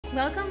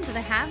Welcome to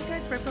the Have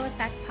Good Ripple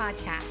Effect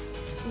podcast.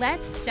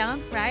 Let's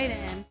jump right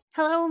in.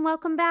 Hello and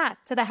welcome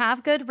back to the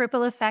Have Good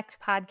Ripple Effect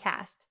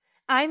podcast.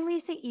 I'm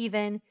Lisa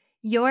Even,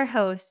 your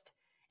host,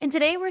 and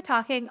today we're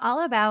talking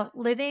all about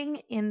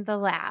living in the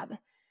lab.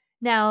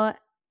 Now,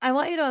 I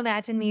want you to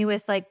imagine me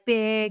with like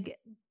big,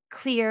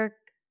 clear,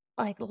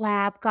 like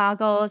lab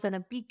goggles and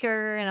a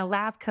beaker and a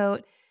lab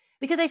coat,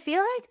 because I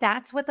feel like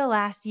that's what the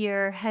last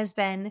year has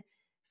been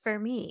for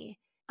me.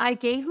 I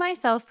gave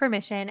myself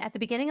permission at the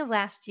beginning of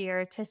last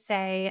year to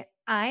say,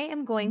 I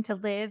am going to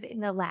live in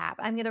the lab.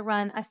 I'm going to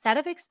run a set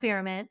of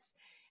experiments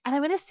and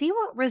I'm going to see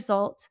what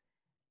result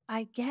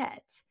I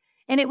get.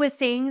 And it was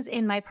things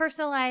in my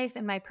personal life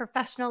and my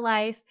professional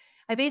life.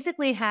 I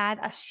basically had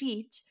a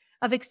sheet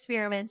of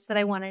experiments that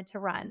I wanted to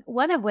run,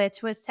 one of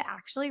which was to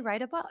actually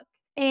write a book.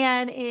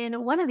 And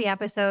in one of the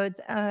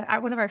episodes,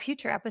 one of our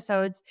future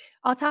episodes,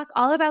 I'll talk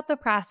all about the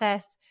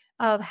process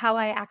of how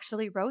I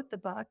actually wrote the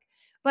book.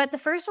 But the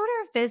first order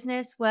of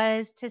business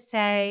was to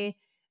say,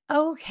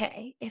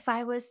 okay, if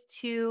I was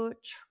to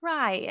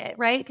try it,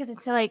 right? Because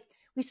it's like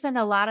we spend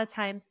a lot of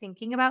time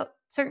thinking about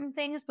certain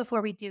things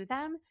before we do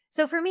them.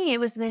 So for me, it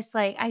was this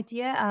like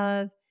idea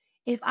of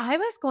if I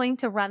was going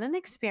to run an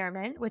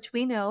experiment, which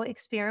we know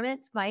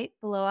experiments might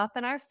blow up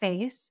in our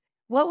face,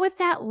 what would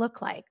that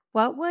look like?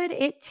 What would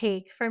it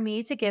take for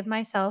me to give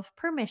myself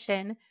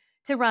permission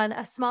to run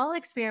a small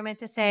experiment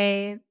to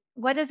say,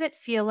 what does it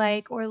feel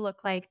like or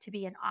look like to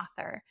be an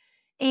author?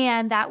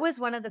 And that was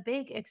one of the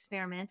big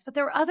experiments. But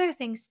there were other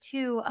things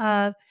too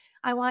of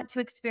I want to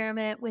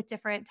experiment with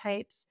different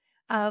types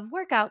of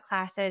workout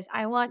classes.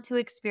 I want to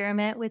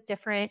experiment with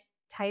different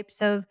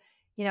types of,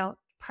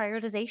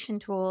 prioritization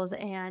tools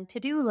and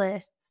to-do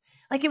lists.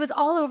 Like it was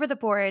all over the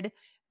board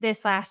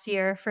this last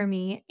year for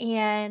me.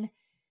 And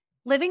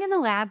living in the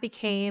lab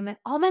became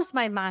almost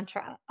my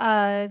mantra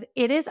of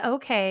it is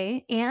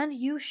okay and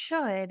you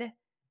should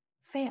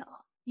fail.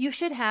 You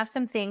should have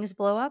some things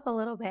blow up a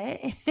little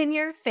bit in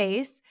your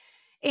face.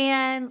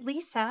 And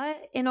Lisa,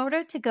 in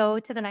order to go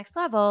to the next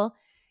level,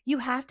 you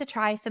have to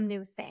try some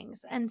new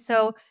things. And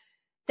so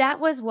that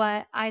was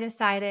what I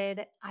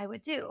decided I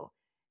would do.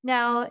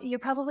 Now, you're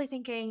probably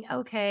thinking,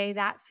 okay,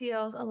 that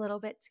feels a little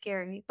bit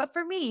scary. But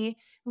for me,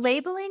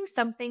 labeling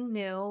something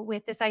new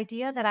with this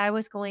idea that I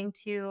was going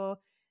to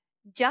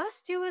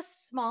just do a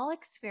small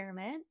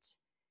experiment,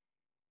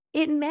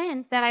 it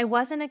meant that I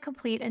wasn't a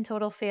complete and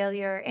total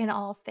failure in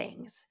all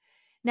things.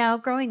 Now,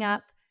 growing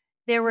up,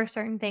 there were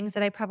certain things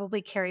that I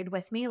probably carried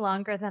with me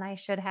longer than I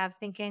should have,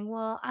 thinking,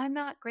 well, I'm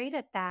not great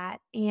at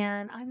that.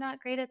 And I'm not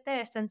great at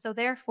this. And so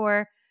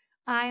therefore,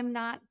 I'm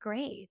not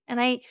great.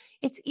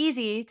 It's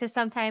easy to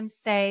sometimes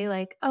say,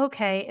 like,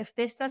 okay, if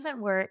this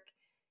doesn't work,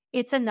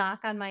 it's a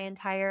knock on my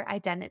entire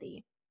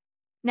identity.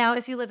 Now,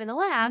 if you live in a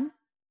lab,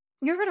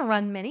 you're going to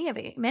run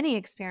many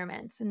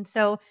experiments. And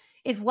so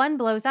if one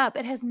blows up,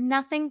 it has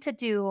nothing to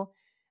do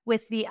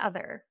with the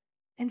other.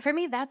 And for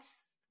me,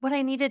 that's what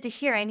I needed to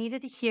hear. I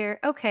needed to hear,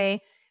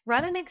 okay,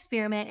 run an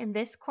experiment in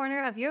this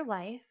corner of your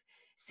life,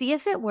 see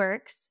if it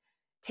works,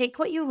 take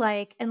what you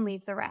like and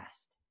leave the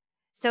rest.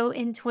 So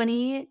in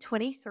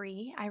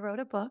 2023, I wrote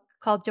a book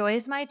called Joy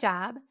is My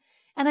Job.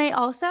 And I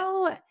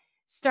also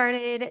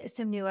started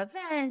some new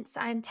events.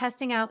 I'm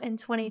testing out in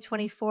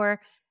 2024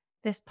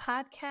 this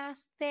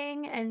podcast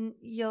thing, and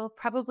you'll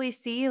probably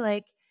see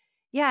like,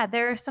 yeah,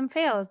 there are some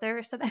fails. There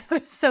are some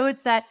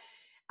episodes that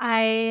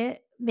I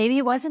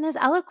maybe wasn't as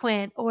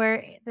eloquent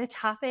or the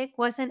topic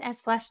wasn't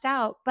as fleshed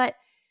out. But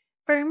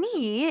for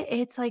me,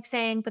 it's like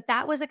saying, but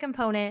that was a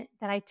component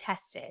that I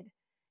tested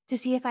to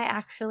see if I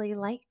actually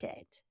liked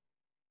it,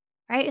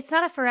 right? It's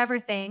not a forever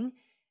thing.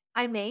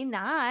 I may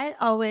not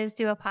always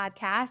do a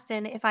podcast.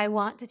 And if I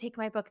want to take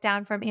my book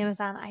down from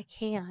Amazon, I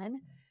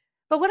can.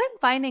 But what I'm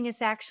finding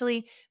is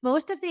actually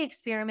most of the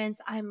experiments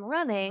I'm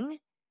running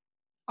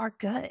are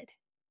good.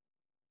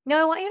 Now,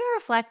 I want you to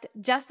reflect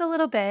just a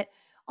little bit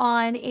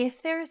on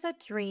if there's a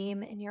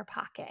dream in your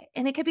pocket.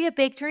 And it could be a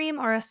big dream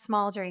or a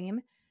small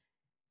dream.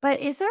 But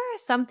is there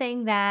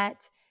something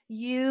that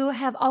you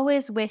have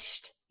always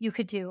wished you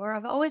could do or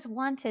have always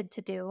wanted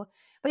to do,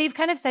 but you've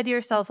kind of said to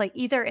yourself, like,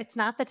 either it's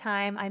not the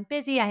time, I'm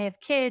busy, I have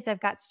kids, I've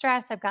got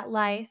stress, I've got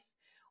life,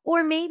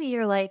 or maybe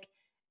you're like,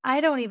 I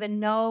don't even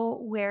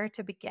know where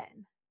to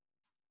begin.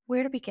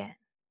 Where to begin?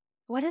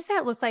 What does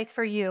that look like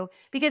for you?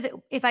 Because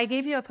if I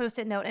gave you a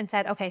Post-it note and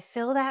said, okay,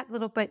 fill that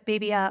little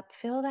baby up,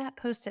 fill that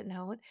Post-it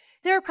note,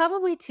 there are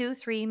probably 2,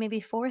 3, maybe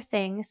 4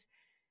 things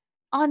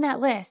on that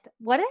list.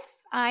 What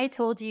if I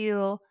told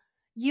you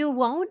you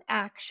won't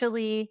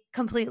actually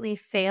completely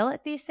fail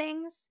at these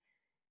things,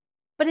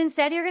 but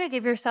instead you're going to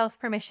give yourself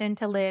permission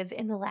to live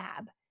in the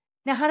lab?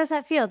 Now, how does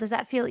that feel? Does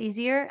that feel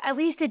easier? At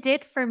least it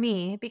did for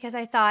me, because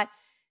I thought,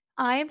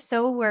 I'm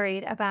so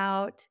worried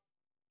about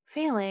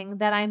failing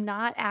that I'm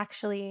not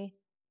actually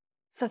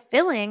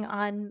fulfilling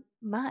on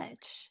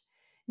much.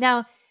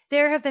 Now,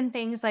 there have been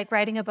things like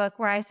writing a book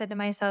where I said to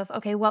myself,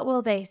 okay, what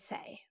will they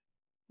say?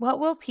 What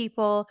will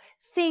people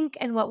think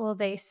and what will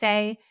they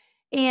say?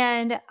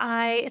 And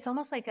it's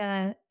almost like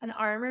an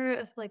armor,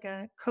 it's like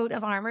a coat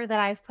of armor that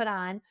I've put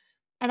on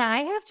And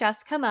I have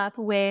just come up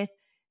with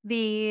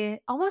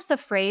almost the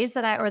phrase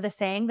or the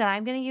saying that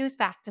I'm going to use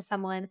back to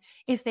someone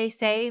if they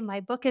say my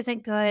book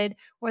isn't good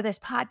or this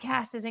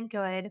podcast isn't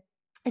good.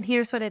 And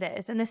here's what it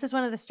is. And this is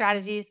one of the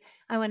strategies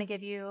I want to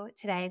give you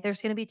today.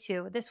 There's going to be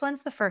two. This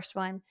one's the first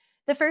one.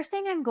 The first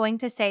thing I'm going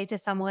to say to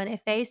someone,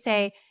 if they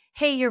say,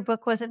 hey, your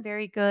book wasn't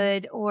very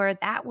good, or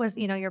that was,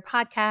 your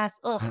podcast,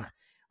 ugh,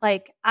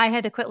 like I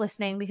had to quit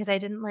listening because I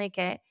didn't like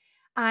it.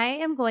 I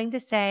am going to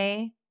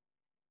say,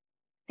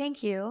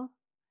 thank you.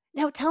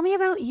 Now tell me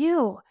about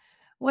you.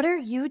 What are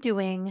you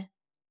doing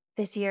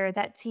this year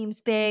that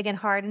seems big and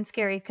hard and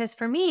scary? Because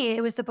for me,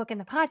 it was the book and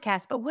the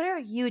podcast, but what are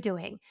you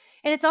doing?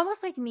 And it's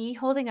almost like me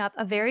holding up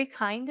a very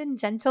kind and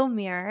gentle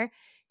mirror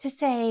to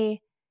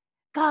say,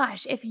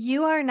 gosh, if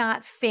you are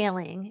not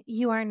failing,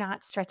 you are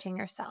not stretching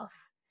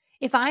yourself.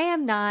 If I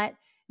am not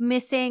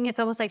missing, it's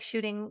almost like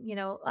shooting,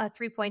 a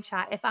 3-point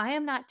shot. If I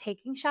am not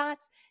taking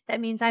shots,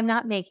 that means I'm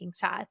not making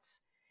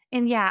shots.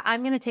 And yeah,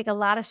 I'm going to take a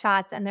lot of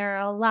shots and there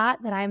are a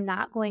lot that I'm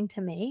not going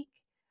to make.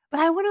 But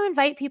I want to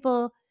invite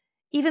people,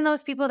 even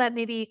those people that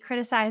maybe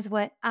criticize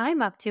what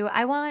I'm up to.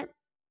 I want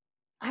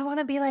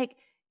to be like,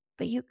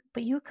 you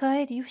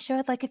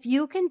should, like, if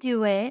you can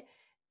do it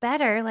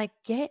better, like,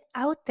 get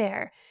out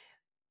there.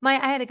 I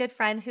had a good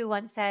friend who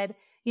once said,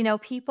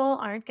 people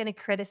aren't going to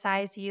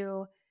criticize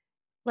you.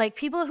 Like,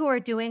 people who are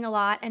doing a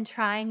lot and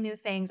trying new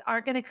things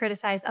aren't going to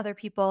criticize other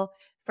people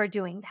for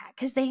doing that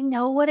because they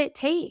know what it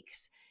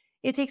takes.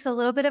 It takes a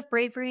little bit of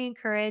bravery and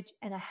courage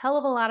and a hell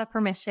of a lot of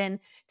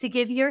permission to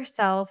give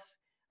yourself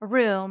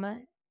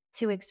room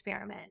to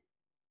experiment.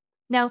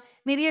 Now,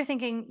 maybe you're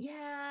thinking,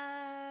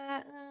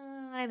 yeah,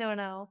 I don't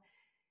know.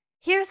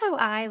 Here's how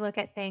I look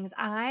at things.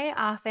 I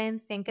often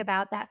think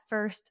about that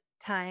first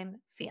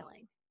time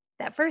feeling.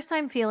 That first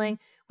time feeling,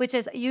 which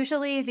is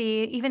usually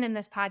even in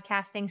this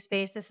podcasting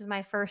space, this is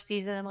my first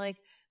season. I'm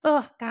like,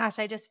 oh gosh,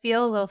 I just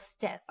feel a little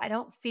stiff. I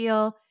don't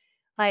feel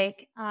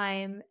like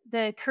I'm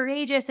the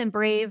courageous and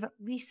brave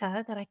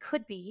Lisa that I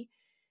could be.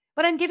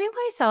 But I'm giving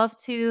myself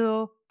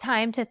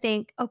time to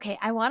think, okay,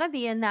 I want to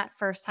be in that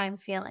first time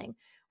feeling.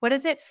 What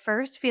does it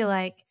first feel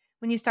like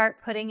when you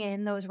start putting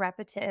in those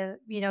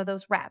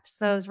those reps,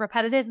 those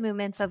repetitive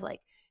movements of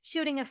like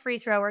shooting a free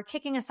throw or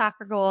kicking a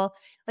soccer goal?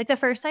 Like the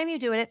first time you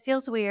do it, it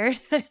feels weird.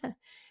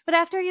 But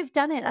after you've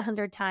done it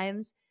 100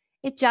 times,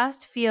 it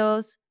just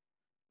feels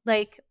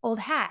like old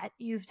hat.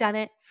 You've done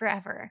it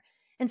forever.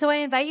 And so I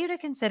invite you to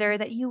consider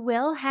that you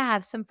will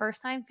have some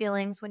first time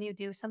feelings when you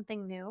do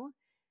something new,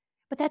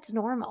 but that's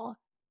normal.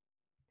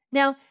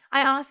 Now,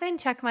 I often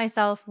check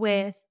myself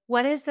with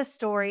what is the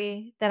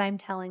story that I'm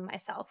telling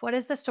myself? What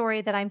is the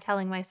story that I'm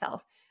telling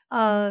myself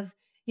of,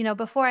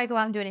 before I go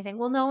out and do anything?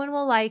 Well, no one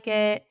will like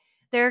it.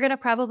 They're going to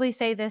probably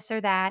say this or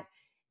that.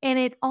 And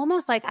it's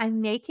almost like I'm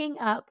making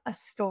up a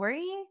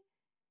story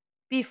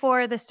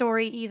before the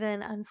story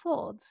even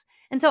unfolds.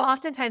 And so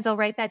oftentimes I'll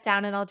write that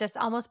down and I'll just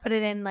almost put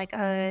it in like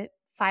a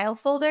file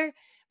folder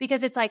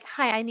because it's like,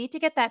 hi, I need to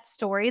get that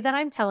story that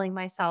I'm telling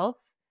myself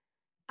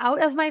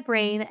out of my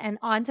brain and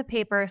onto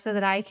paper so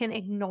that I can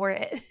ignore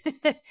it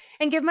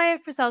and give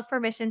myself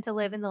permission to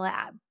live in the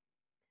lab.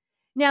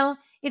 Now,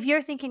 if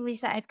you're thinking,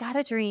 Lisa, I've got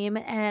a dream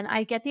and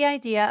I get the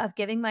idea of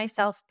giving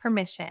myself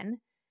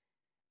permission,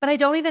 but I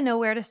don't even know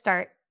where to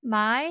start.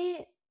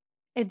 My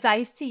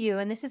advice to you,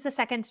 and this is the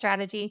second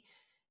strategy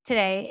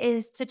today,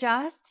 is to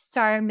just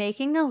start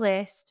making a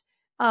list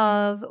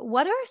of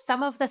what are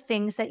some of the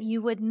things that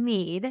you would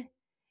need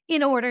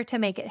in order to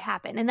make it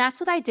happen. And that's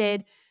what I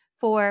did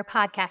for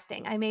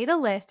podcasting. I made a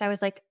list. I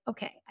was like,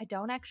 okay, I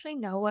don't actually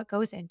know what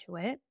goes into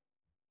it,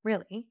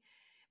 really,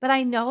 but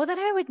I know that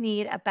I would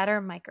need a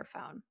better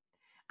microphone.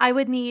 I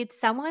would need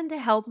someone to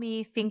help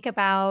me think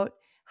about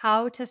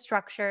how to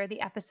structure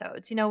the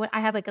episodes. I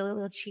have like a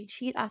little cheat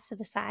sheet off to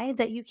the side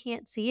that you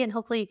can't see, and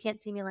hopefully you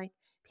can't see me like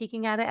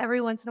peeking at it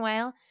every once in a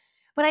while.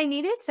 But I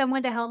needed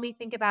someone to help me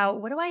think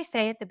about, what do I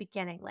say at the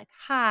beginning? Like,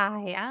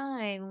 hi,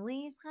 I'm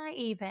Lisa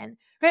Even.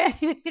 Right?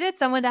 I needed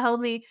someone to help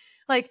me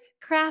like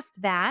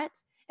craft that.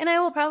 And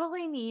I will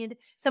probably need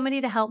somebody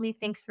to help me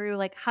think through,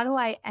 like, how do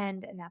I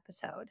end an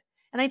episode?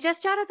 And I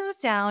just jotted those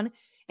down.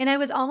 And I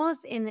was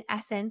almost, in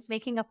essence,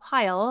 making a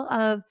pile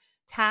of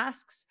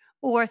tasks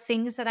or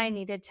things that I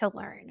needed to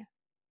learn.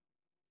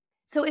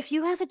 So if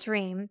you have a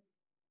dream,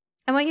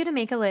 I want you to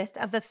make a list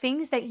of the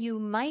things that you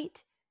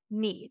might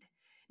need.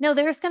 Now,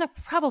 there's going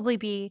to probably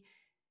be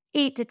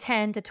 8 to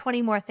 10 to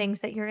 20 more things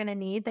that you're going to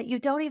need that you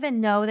don't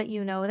even know that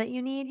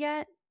you need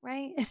yet,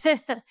 right?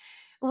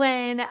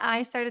 When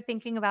I started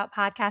thinking about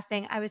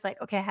podcasting, I was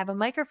like, okay, I have a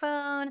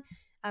microphone,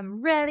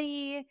 I'm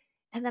ready.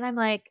 And then I'm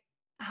like,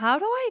 how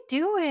do I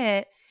do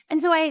it?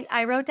 And so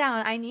I wrote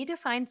down, I need to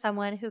find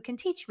someone who can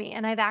teach me.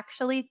 And I've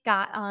actually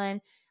got on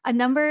a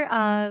number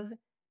of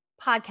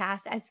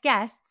podcasts as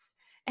guests.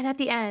 And at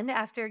the end,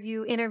 after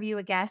you interview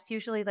a guest,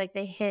 usually like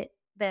they hit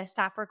the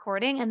stop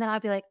recording. And then I'll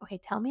be like, okay,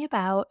 tell me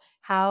about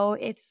how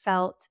it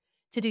felt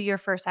to do your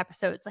first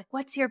episodes. Like,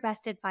 what's your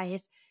best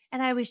advice?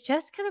 And I was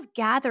just kind of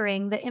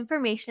gathering the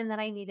information that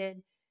I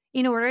needed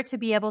in order to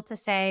be able to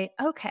say,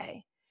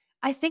 okay,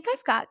 I think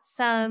I've got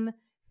some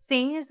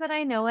things that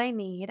I know I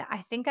need. I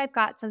think I've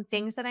got some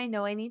things that I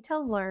know I need to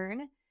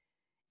learn.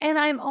 And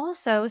I'm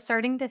also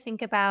starting to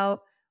think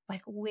about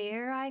like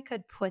where I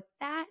could put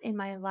that in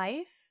my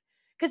life.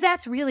 Because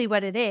that's really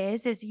what it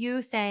is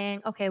you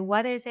saying, okay,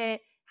 what is it?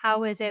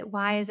 How is it?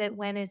 Why is it?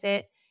 When is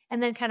it?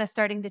 And then kind of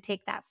starting to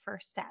take that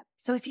first step.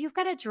 So if you've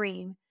got a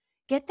dream,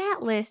 get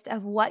that list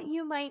of what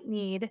you might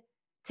need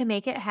to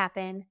make it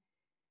happen.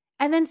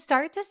 And then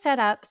start to set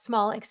up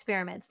small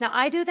experiments. Now,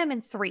 I do them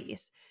in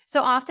threes.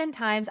 So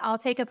oftentimes I'll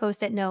take a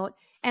Post-it note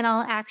and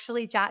I'll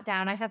actually jot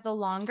down. I have the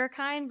longer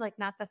kind, like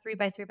not the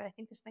 3x3, but I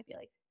think this might be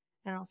like,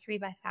 I don't know,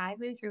 3x5,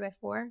 maybe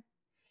 3x4.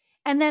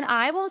 And then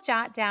I will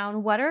jot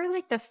down what are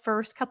like the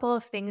first couple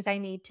of things I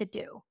need to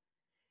do.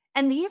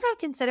 And these I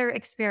consider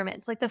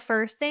experiments. Like the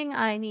first thing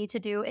I need to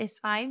do is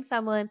find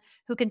someone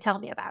who can tell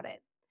me about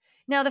it.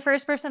 Now, the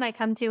first person I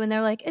come to and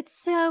they're like, it's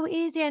so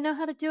easy. I know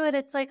how to do it.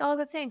 It's like all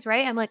the things,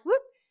 right? I'm like,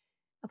 whoop.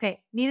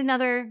 Okay, need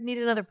another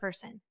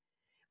person.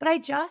 But I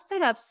just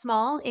set up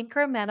small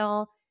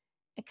incremental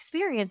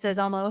experiences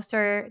almost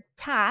or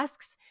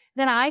tasks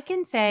that I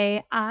can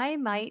say I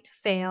might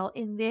fail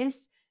in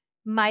this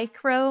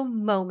micro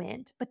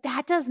moment, but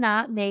that does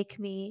not make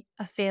me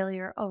a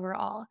failure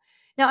overall.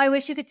 Now, I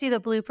wish you could see the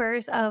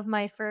bloopers of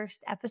my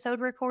first episode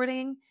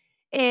recording.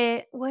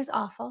 It was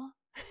awful.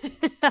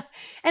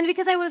 And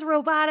because I was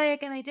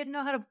robotic and I didn't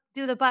know how to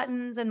do the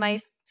buttons and my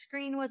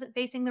screen wasn't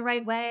facing the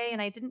right way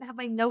and I didn't have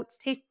my notes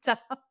taped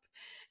up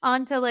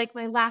onto like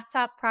my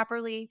laptop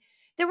properly,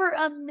 there were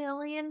a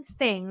million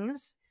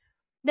things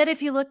that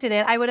if you looked at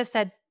it, I would have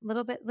said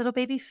little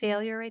baby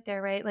failure right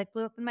there, right? Like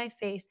blew up in my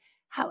face.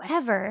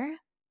 However,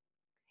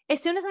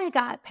 as soon as I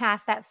got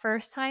past that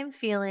first time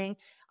feeling,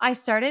 I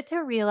started to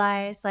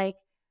realize like,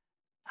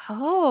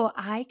 oh,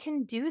 I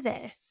can do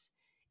this.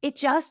 It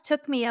just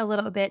took me a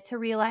little bit to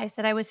realize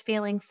that I was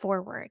failing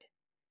forward.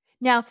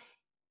 Now,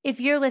 if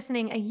you're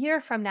listening a year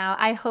from now,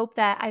 I hope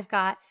that I've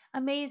got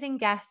amazing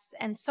guests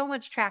and so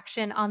much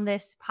traction on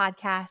this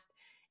podcast.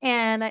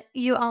 And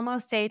you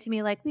almost say to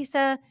me, like,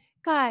 Lisa,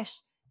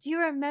 gosh, do you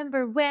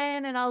remember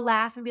when? And I'll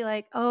laugh and be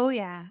like, oh,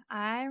 yeah,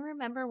 I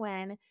remember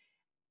when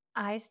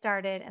I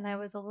started and I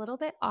was a little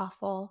bit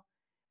awful,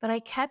 but I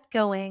kept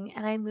going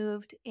and I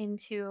moved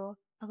into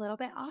a little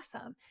bit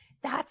awesome.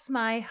 That's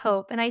my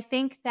hope. And I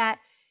think that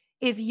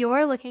if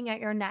you're looking at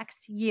your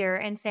next year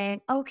and saying,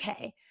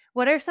 okay,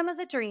 what are some of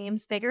the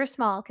dreams, big or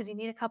small, because you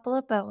need a couple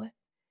of both.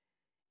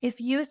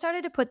 If you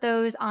started to put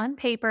those on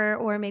paper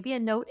or maybe a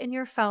note in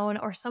your phone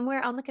or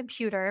somewhere on the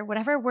computer,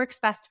 whatever works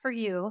best for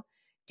you,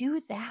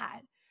 do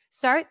that.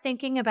 Start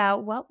thinking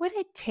about what would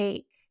it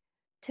take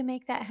to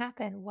make that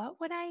happen?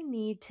 What would I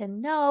need to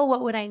know?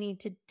 What would I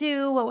need to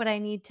do? What would I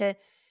need to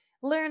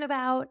learn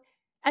about?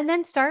 And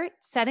then start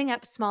setting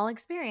up small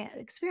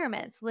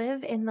experiments.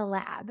 Live in the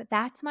lab.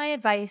 That's my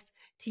advice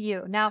to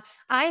you. Now,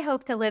 I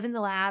hope to live in the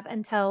lab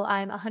until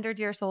I'm 100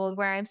 years old,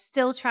 where I'm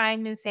still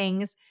trying new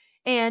things.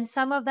 And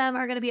some of them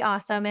are going to be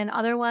awesome, and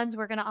other ones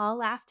we're going to all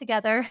laugh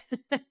together.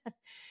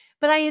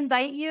 But I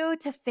invite you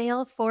to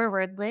fail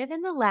forward, live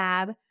in the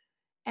lab,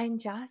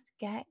 and just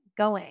get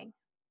going.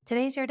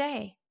 Today's your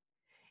day.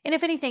 And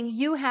if anything,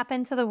 you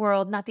happen to the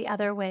world, not the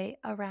other way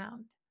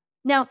around.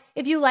 Now,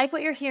 if you like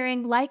what you're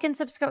hearing, like and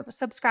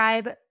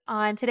subscribe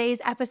on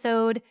today's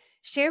episode.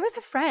 Share with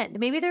a friend.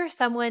 Maybe there's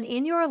someone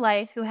in your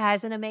life who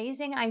has an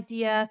amazing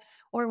idea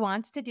or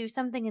wants to do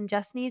something and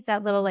just needs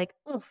that little like,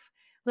 oof,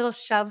 little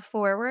shove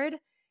forward.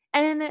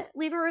 And then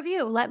leave a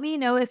review. Let me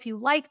know if you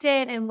liked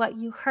it and what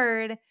you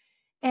heard.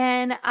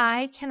 And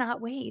I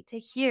cannot wait to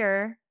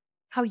hear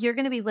how you're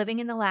going to be living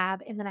in the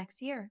lab in the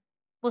next year.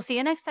 We'll see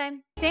you next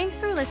time. Thanks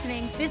for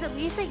listening. Visit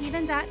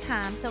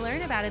lisaeven.com to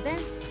learn about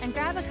events and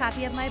grab a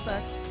copy of my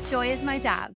book, Joy is My Job.